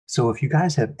So if you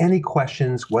guys have any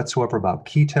questions whatsoever about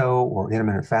keto or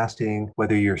intermittent fasting,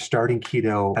 whether you're starting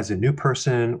keto as a new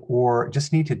person or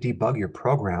just need to debug your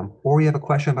program, or you have a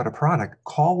question about a product,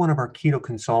 call one of our keto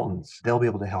consultants. They'll be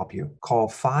able to help you. Call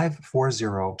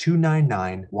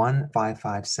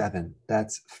 540-299-1557.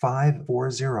 That's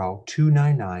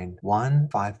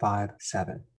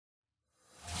 540-299-1557.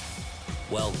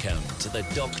 Welcome to the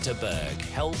Dr. Berg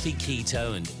Healthy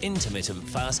Keto and Intermittent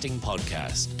Fasting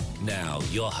Podcast. Now,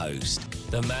 your host,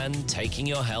 the man taking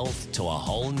your health to a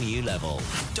whole new level,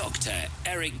 Dr.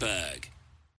 Eric Berg.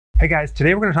 Hey guys,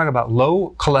 today we're going to talk about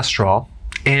low cholesterol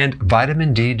and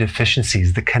vitamin D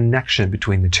deficiencies, the connection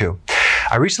between the two.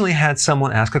 I recently had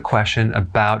someone ask a question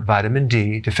about vitamin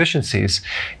D deficiencies,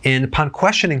 and upon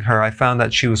questioning her, I found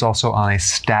that she was also on a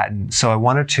statin. So I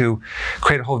wanted to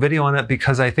create a whole video on it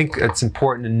because I think it's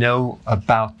important to know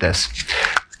about this.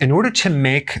 In order to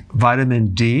make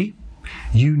vitamin D,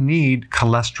 you need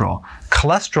cholesterol.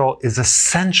 Cholesterol is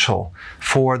essential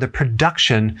for the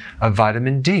production of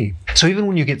vitamin D. So even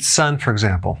when you get sun, for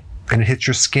example, and it hits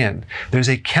your skin, there's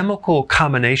a chemical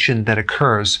combination that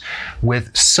occurs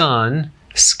with sun,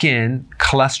 skin,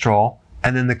 cholesterol,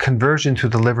 and then the conversion to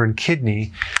the liver and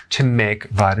kidney to make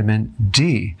vitamin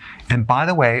D. And by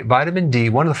the way, vitamin D,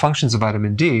 one of the functions of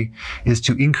vitamin D is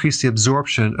to increase the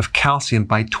absorption of calcium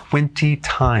by 20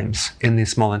 times in the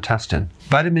small intestine.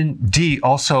 Vitamin D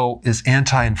also is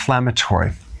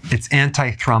anti-inflammatory. It's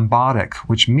anti-thrombotic,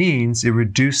 which means it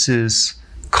reduces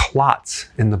clots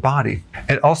in the body.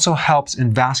 It also helps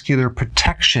in vascular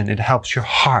protection. It helps your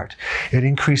heart. It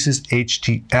increases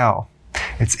HDL.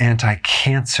 It's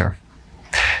anti-cancer.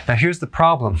 Now here's the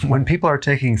problem. When people are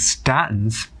taking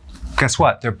statins, guess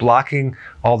what? They're blocking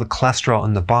all the cholesterol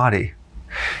in the body.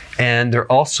 And they're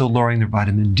also lowering their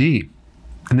vitamin D.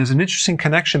 And there's an interesting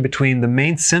connection between the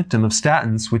main symptom of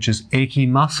statins, which is achy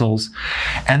muscles,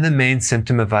 and the main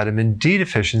symptom of vitamin D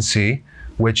deficiency,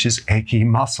 which is achy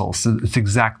muscles. So it's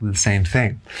exactly the same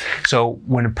thing. So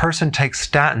when a person takes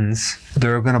statins,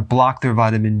 they're going to block their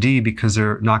vitamin D because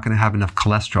they're not going to have enough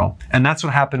cholesterol. And that's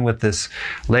what happened with this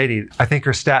lady. I think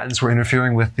her statins were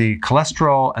interfering with the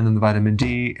cholesterol and then the vitamin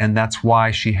D, and that's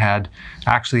why she had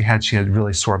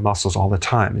really sore muscles all the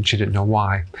time, and she didn't know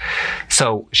why.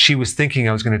 So she was thinking,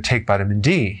 I was going to take vitamin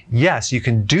D. Yes, you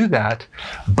can do that,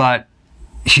 but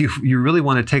you really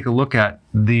want to take a look at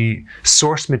the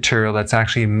source material that's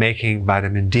actually making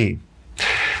vitamin D.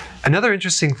 Another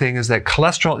interesting thing is that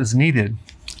cholesterol is needed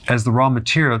as the raw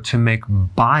material to make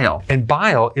bile. And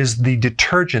bile is the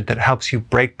detergent that helps you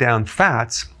break down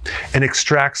fats and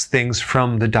extracts things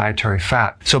from the dietary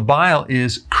fat. So bile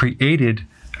is created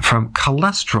from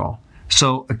cholesterol.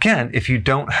 So again, if you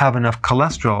don't have enough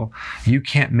cholesterol, you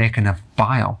can't make enough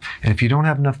bile. And if you don't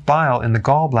have enough bile in the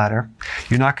gallbladder,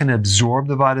 you're not going to absorb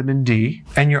the vitamin D,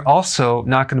 and you're also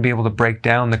not going to be able to break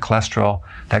down the cholesterol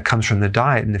that comes from the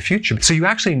diet in the future. So you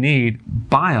actually need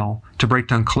bile to break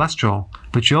down cholesterol,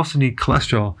 but you also need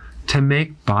cholesterol to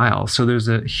make bile. So there's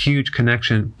a huge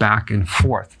connection back and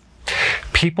forth.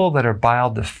 People that are bile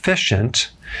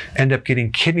deficient end up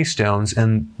getting kidney stones,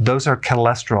 and those are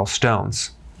cholesterol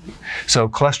stones. So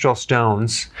cholesterol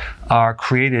stones are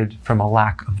created from a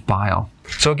lack of bile.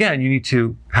 So again, you need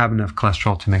to have enough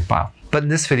cholesterol to make bile. But in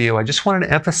this video, I just wanted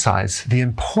to emphasize the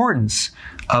importance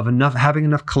of having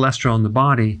enough cholesterol in the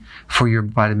body for your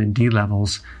vitamin D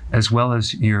levels, as well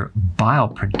as your bile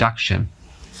production.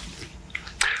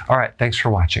 All right, thanks for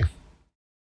watching.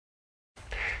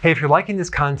 Hey, if you're liking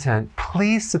this content,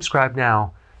 please subscribe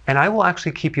now, and I will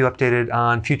actually keep you updated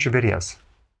on future videos.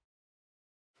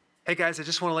 Hey guys, I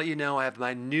just want to let you know I have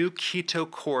my new keto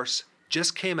course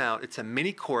just came out. It's a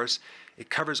mini course.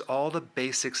 It covers all the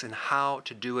basics and how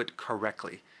to do it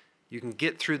correctly. You can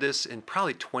get through this in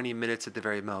probably 20 minutes at the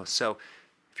very most. So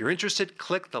if you're interested,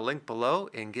 click the link below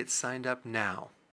and get signed up now.